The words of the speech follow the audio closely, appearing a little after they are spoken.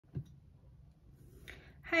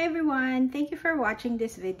Hi everyone, thank you for watching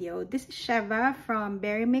this video. This is Sheva from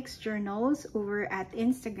Berry Mix Journals over at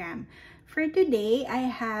Instagram. For today, I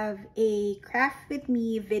have a craft with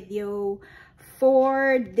me video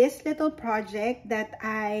for this little project that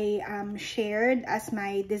I shared as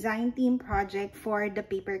my design team project for the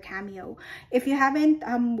ThePaperCameo. If you haven't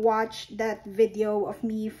watched that video of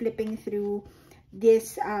me flipping through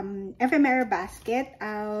this ephemera basket,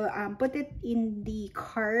 I'll put it in the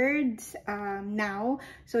cards now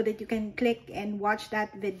so that you can click and watch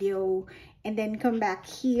that video and then come back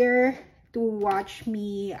here to watch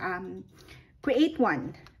me create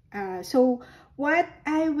one. So what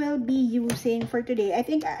I will be using for today, I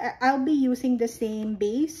think I'll be using the same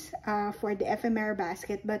base for the ephemera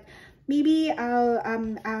basket, but maybe I'll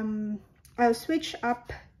switch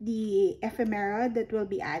up the ephemera that we'll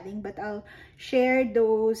be adding, but I'll share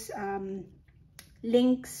those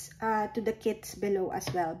links to the kits below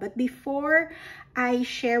as well. But before I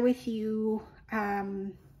share with you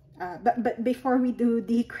but before we do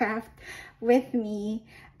the craft with me,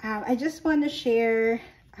 I just want to share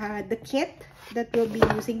the kit that we'll be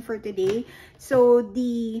using for today. So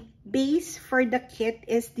the base for the kit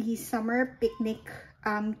is the summer picnic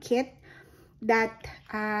kit that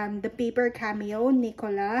the ThePaperCameo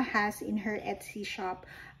Nicola has in her Etsy shop.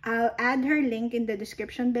 I'll add her link in the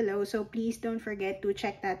description below, so please don't forget to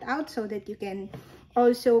check that out so that you can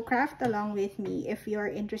also craft along with me if you're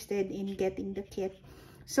interested in getting the kit.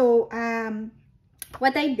 So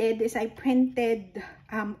what I did is I printed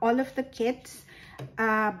all of the kits,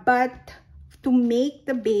 but to make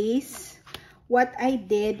the base, what I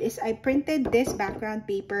did is I printed this background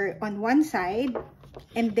paper on one side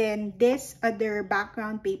and then this other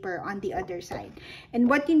background paper on the other side. And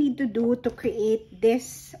what you need to do to create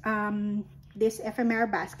this this ephemera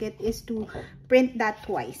basket is to print that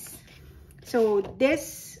twice. So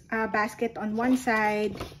this basket on one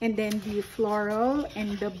side and then the floral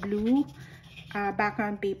and the blue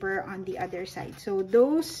background paper on the other side. So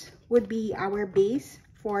those would be our base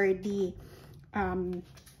for the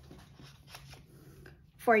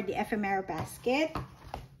ephemera basket.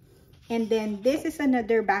 And then this is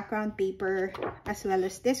another background paper as well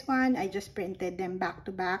as this one. I just printed them back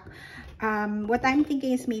to back. What I'm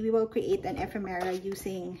thinking is maybe we'll create an ephemera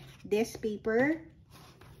using this paper.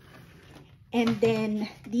 And then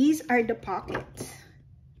these are the pockets.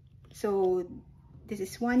 So this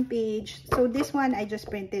is one page. So this one I just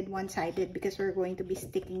printed one-sided because we're going to be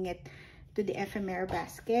sticking it to the ephemera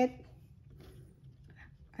basket.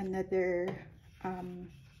 Another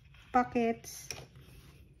pockets.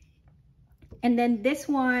 And then this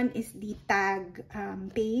one is the tag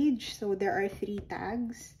page. So there are 3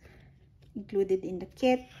 tags included in the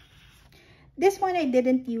kit. This one I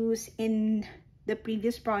didn't use in the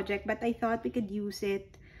previous project, but I thought we could use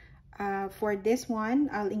it for this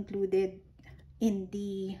one. I'll include it in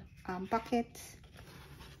the pockets.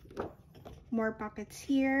 More pockets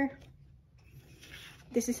here.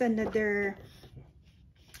 This is another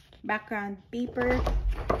background paper.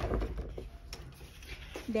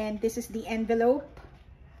 Then this is the envelope.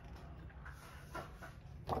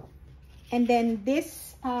 And then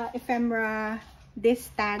this ephemera,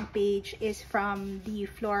 this tag page is from the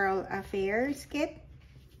Floral Affairs kit,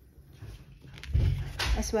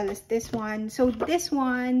 as well as this one. So this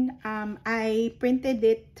one, I printed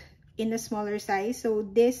it in a smaller size. So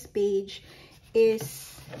this page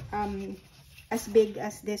is as big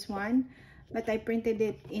as this one, but I printed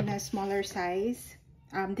it in a smaller size.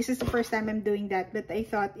 This is the first time I'm doing that, but I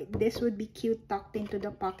thought this would be cute tucked into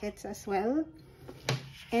the pockets as well.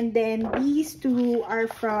 And then these two are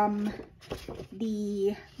from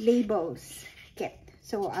the labels kit.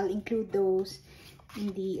 So I'll include those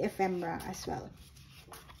in the ephemera as well.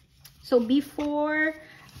 So before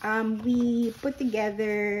we put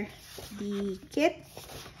together the kit,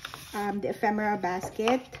 the ephemera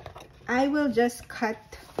basket, I will just cut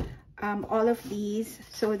all of these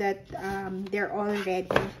so that they're all ready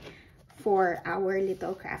for our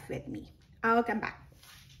little craft with me. I'll come back.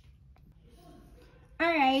 All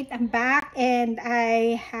right, I'm back and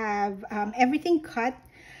I have everything cut.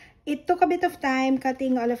 It took a bit of time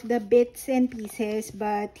cutting all of the bits and pieces,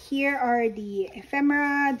 but here are the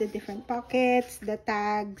ephemera, the different pockets, the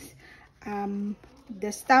tags,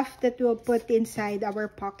 the stuff that we'll put inside our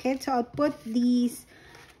pocket. So I'll put these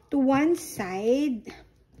to one side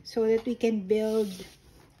so that we can build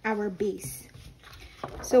our base.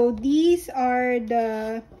 So these are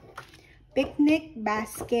the picnic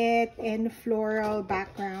basket and floral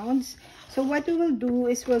backgrounds. So what we will do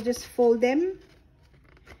is we'll just fold them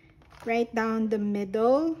right down the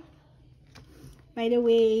middle. By the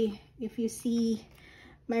way, if you see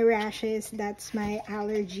my rashes. That's my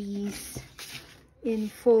allergies in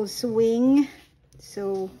full swing.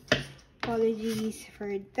 So apologies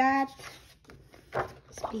for that.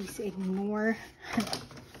 Please ignore.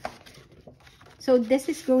 So this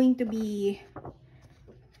is going to be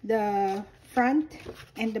the front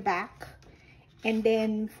and the back. And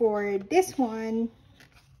then for this one,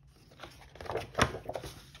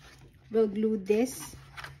 we'll glue this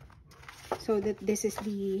so that this is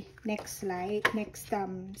the next side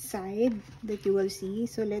that you will see.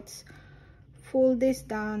 So let's fold this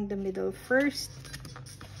down the middle first.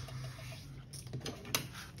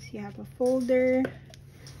 So you have a folder.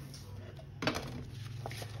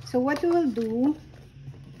 So what we will do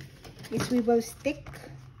is we will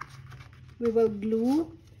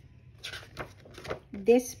glue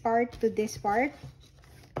this part to this part,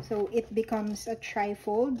 so it becomes a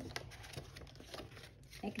trifold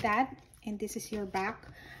like that, and this is your back.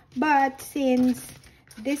 But since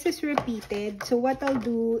this is repeated, so what I'll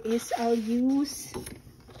do is I'll use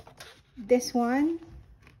this one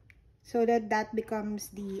so that that becomes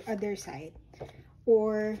the other side.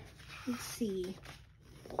 Or let's see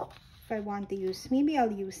if I want to use, maybe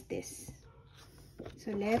I'll use this.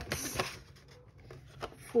 So let's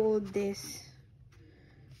fold this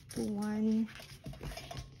to one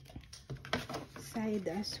side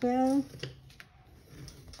as well,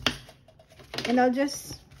 and I'll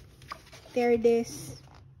just tear this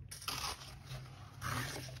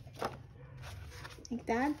like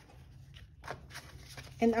that,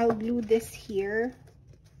 and I'll glue this here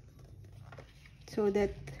so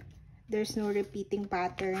that there's no repeating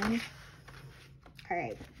pattern. All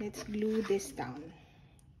right, let's glue this down.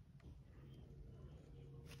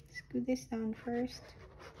 Let's glue this down first.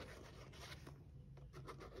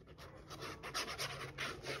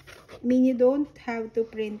 I mean, you don't have to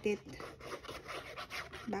print it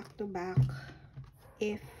back to back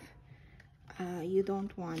if you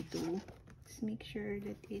don't want to. Just make sure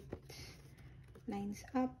that it lines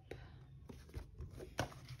up.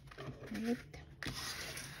 Right.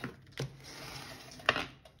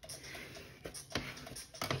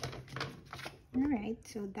 Alright,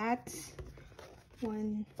 so that's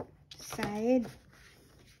one side,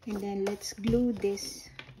 and then let's glue this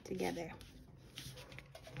together.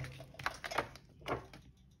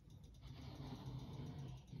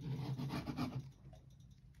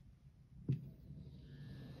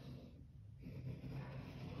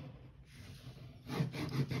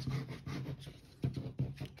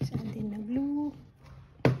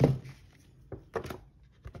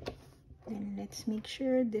 Let's make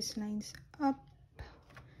sure this lines up.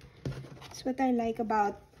 That's what I like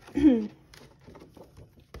about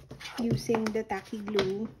using the tacky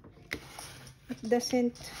glue. It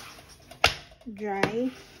doesn't dry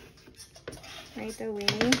right away.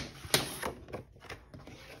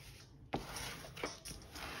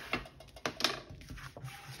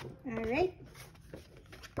 All right.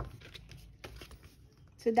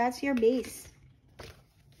 So that's your base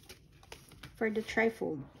for the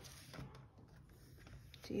trifold.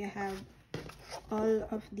 So you have all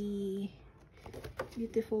of the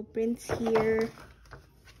beautiful prints here,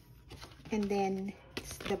 and then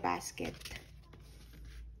it's the basket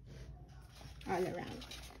all around.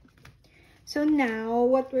 So now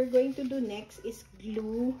what we're going to do next is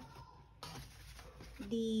glue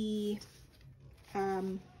the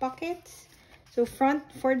pockets. So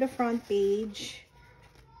for the front page,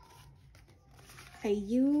 I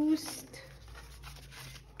used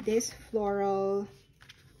this floral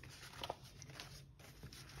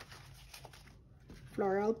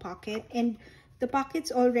pocket, and the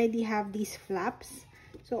pockets already have these flaps,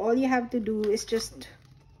 so all you have to do is just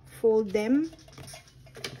fold them.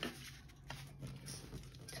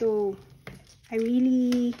 So I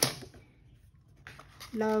really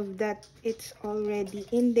love that it's already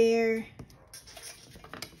in there,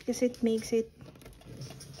 because it makes it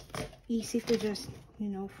easy to just, you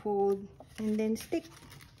know, fold and then stick.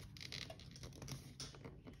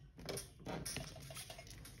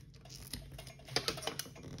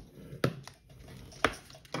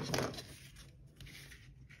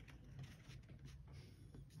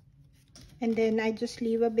 And then I just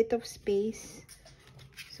leave a bit of space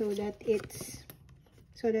so that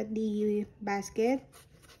the basket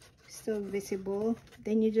is still visible.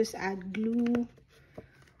 Then you just add glue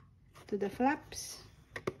to the flaps,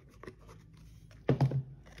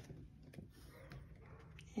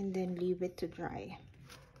 and then leave it to dry.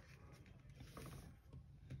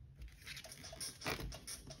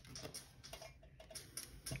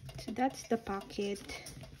 So that's the pocket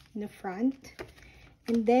in the front.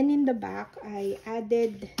 And then in the back, I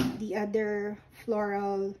added the other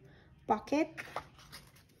floral pocket.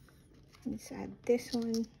 Let's add this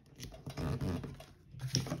one.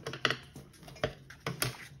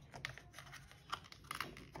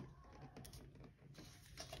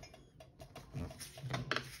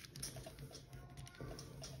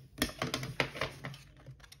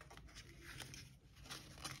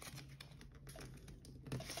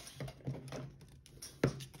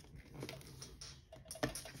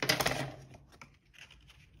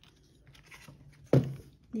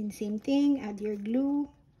 Then same thing, add your glue.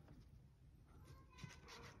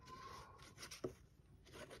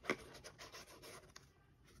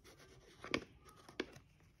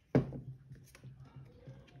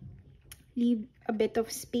 Leave a bit of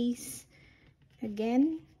space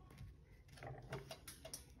again.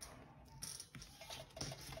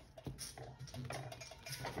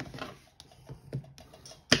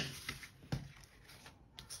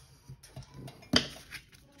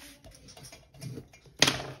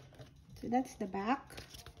 So that's the back,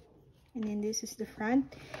 and then this is the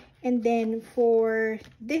front. And then for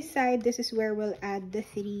this side, this is where we'll add the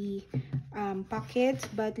three pockets,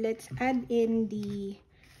 but let's add in the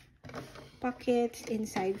pockets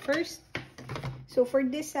inside first. So for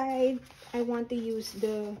this side, I want to use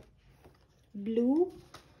the blue.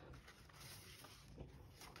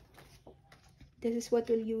 This is what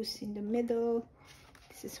we'll use in the middle.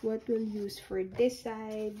 This is what we'll use for this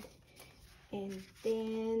side. And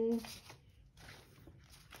then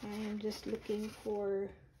I'm just looking for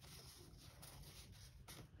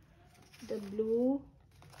the blue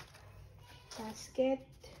basket.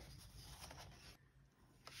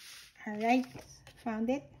 Alright, found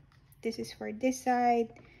it. This is for this side,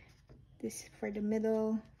 this for the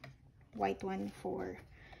middle, white one for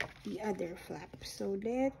the other flap. So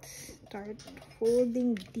let's start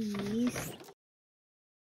folding these.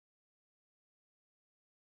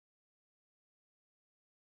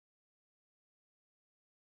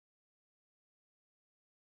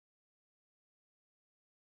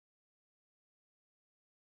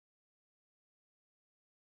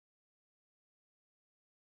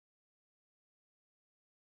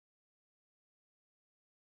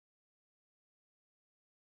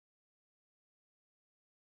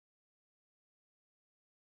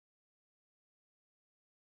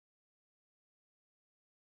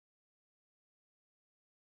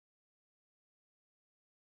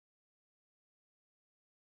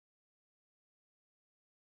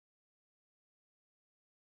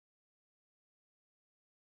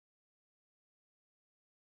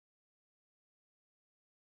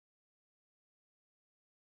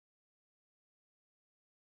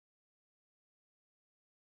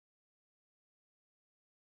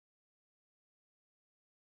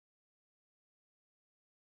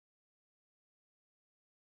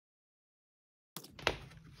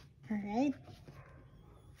 Alright.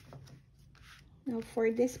 Now for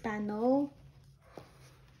this panel,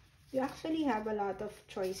 you actually have a lot of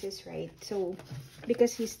choices, right? So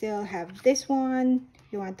because you still have this one,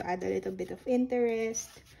 you want to add a little bit of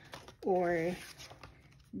interest, or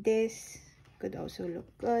this could also look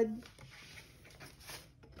good.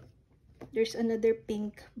 There's another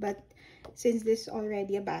pink, but since this is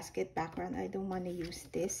already a basket background, I don't want to use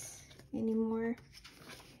this anymore.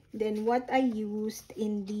 Then what I used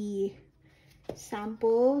in the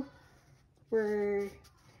sample were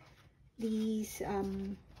these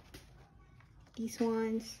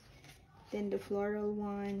ones, then the floral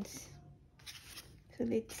ones. So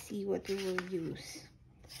let's see what we will use.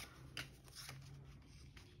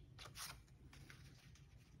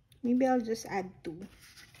 Maybe I'll just add 2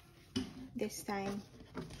 this time.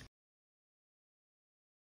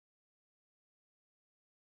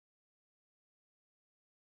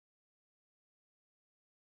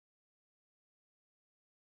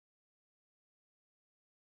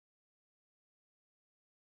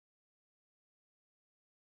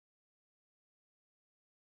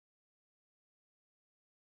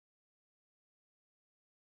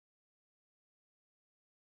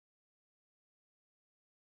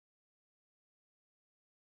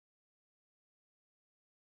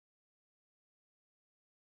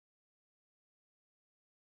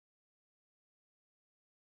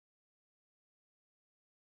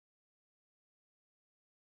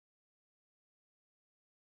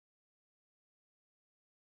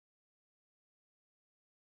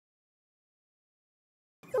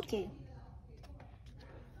 Okay.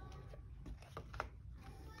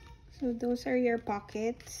 So those are your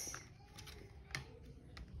pockets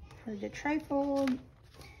for the trifold.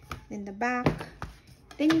 In the back,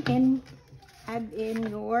 then you can add in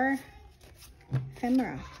your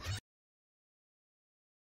ephemera.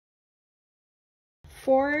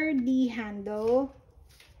 For the handle,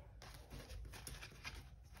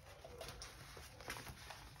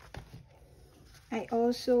 I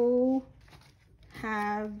also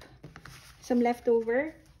have some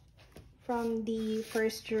leftover from the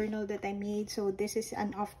first journal that I made. So this is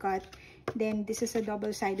an offcut. Then this is a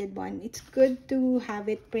double-sided one. It's good to have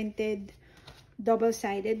it printed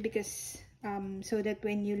double-sided because so that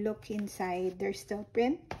when you look inside, there's still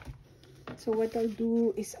print. So what I'll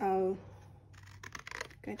do is I'll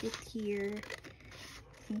cut it here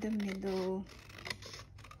in the middle.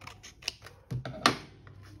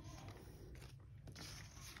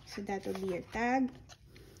 So that will be your tag.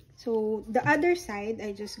 So the other side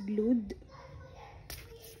I just glued.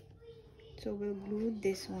 So we'll glue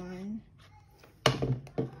this one.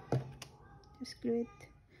 Just glue it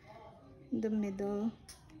in the middle.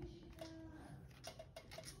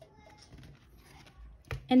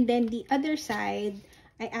 And then the other side,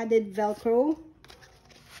 I added Velcro.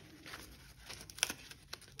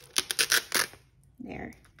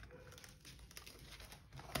 There.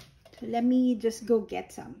 So let me just go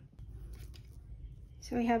get some.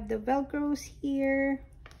 So I have the Velcros here.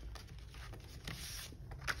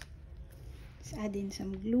 Let's add in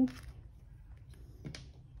some glue.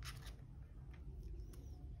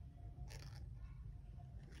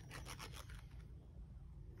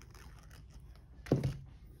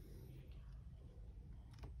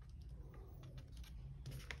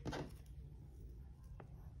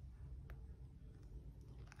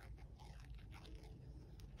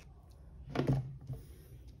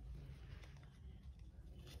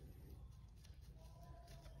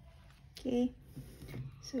 Okay,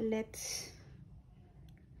 so let's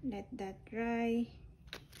let that dry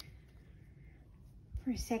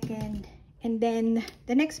for a second, and then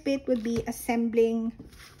the next bit would be assembling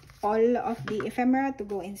all of the ephemera to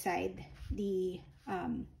go inside the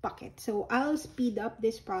pocket. So I'll speed up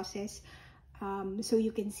this process so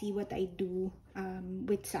you can see what I do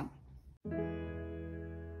with some.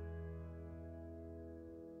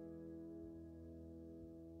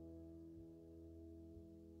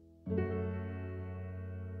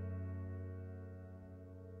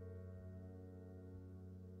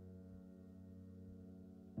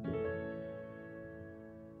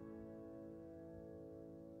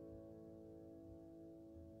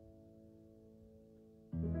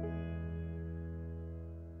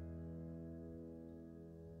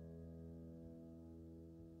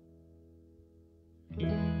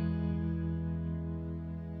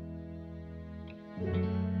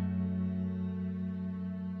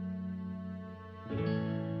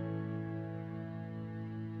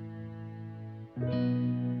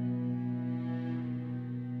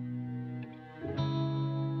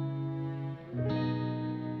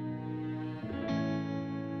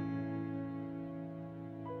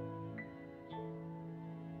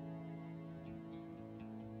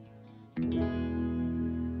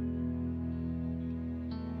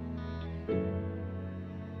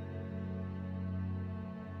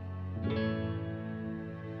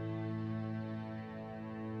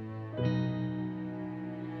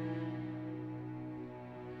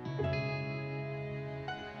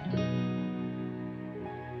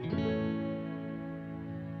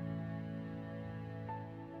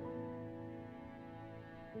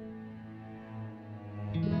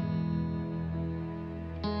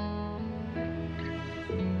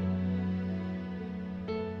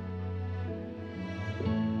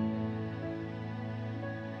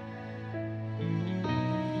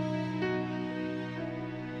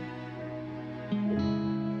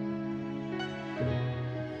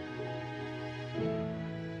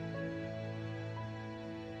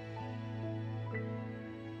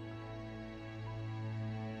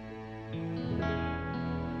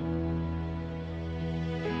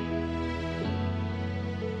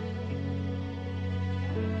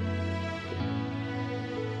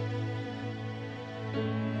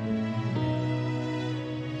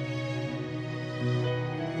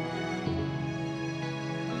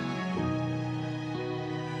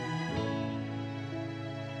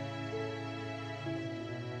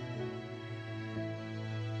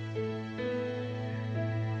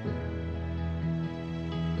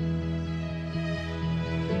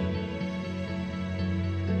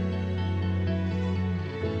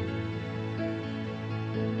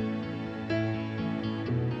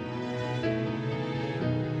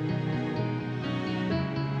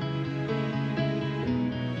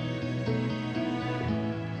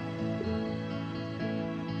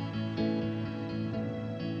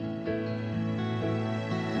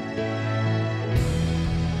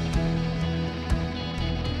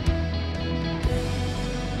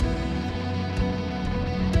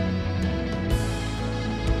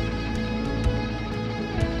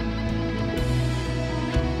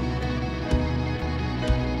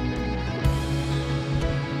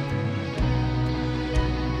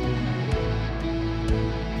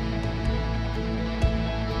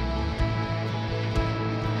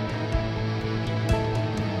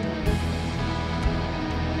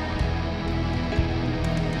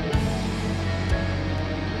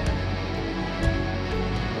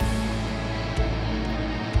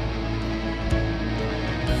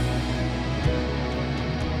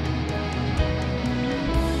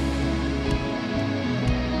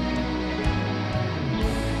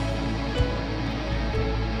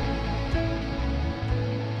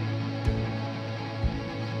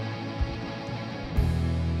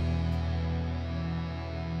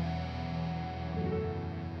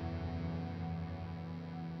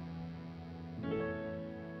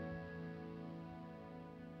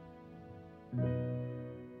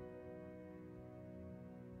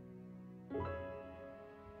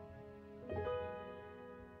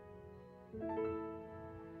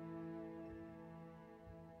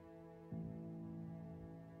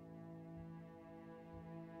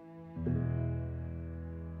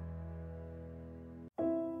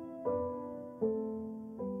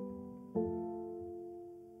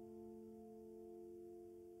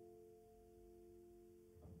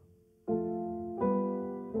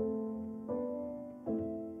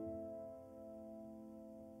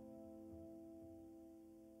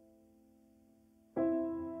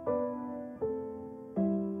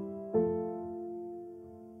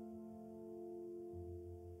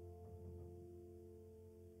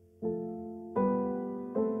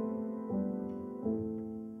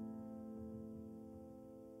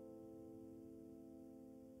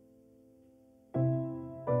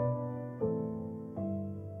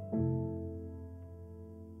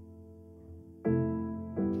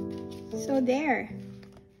 So there,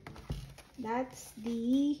 that's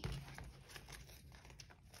the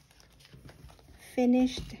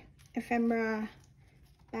finished ephemera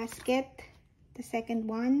basket, the second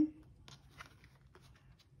one.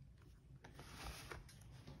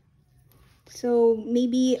 So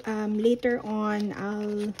maybe later on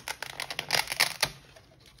I'll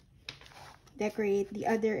decorate the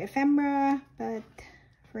other ephemera, but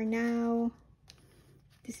for now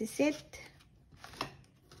this is it.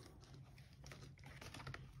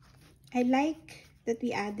 I like that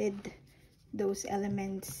we added those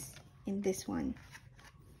elements in this one.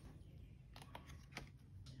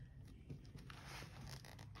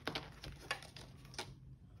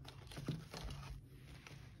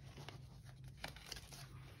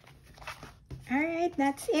 Alright,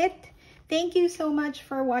 that's it. Thank you so much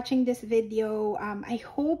for watching this video. I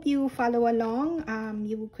hope you follow along.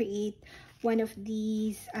 You will create one of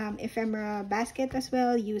these ephemera basket as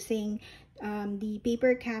well using the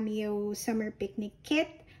ThePaperCameo Summer Picnic Kit.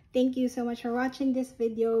 Thank you so much for watching this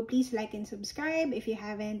video. Please like and subscribe if you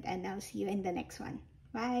haven't, and I'll see you in the next one.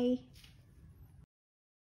 Bye!